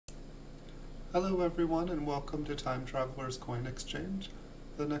Hello everyone and welcome to Time Traveler's Coin Exchange.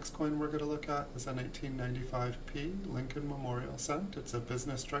 The next coin we're going to look at is an 1895p Lincoln Memorial Cent. It's a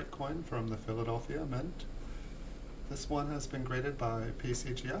business strike coin from the Philadelphia Mint. This one has been graded by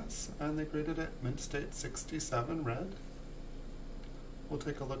PCGS and they graded it Mint State 67 red. We'll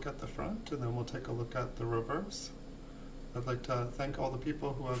take a look at the front and then we'll take a look at the reverse. I'd like to thank all the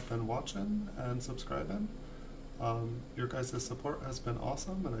people who have been watching and subscribing. Your guys' support has been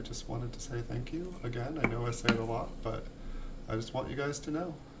awesome, and I just wanted to say thank you again. I know I say it a lot, but I just want you guys to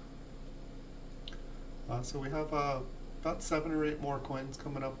know. So we have about 7 or 8 more coins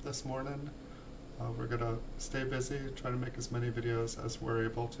coming up this morning. We're going to stay busy, try to make as many videos as we're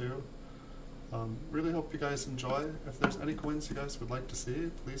able to. Really hope you guys enjoy. If there's any coins you guys would like to see,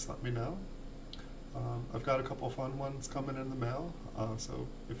 please let me know. I've got a couple fun ones coming in the mail, so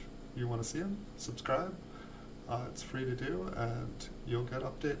if you want to see them, subscribe. It's free to do, and you'll get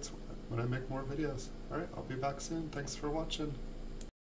updates when I make more videos. Alright, I'll be back soon. Thanks for watching.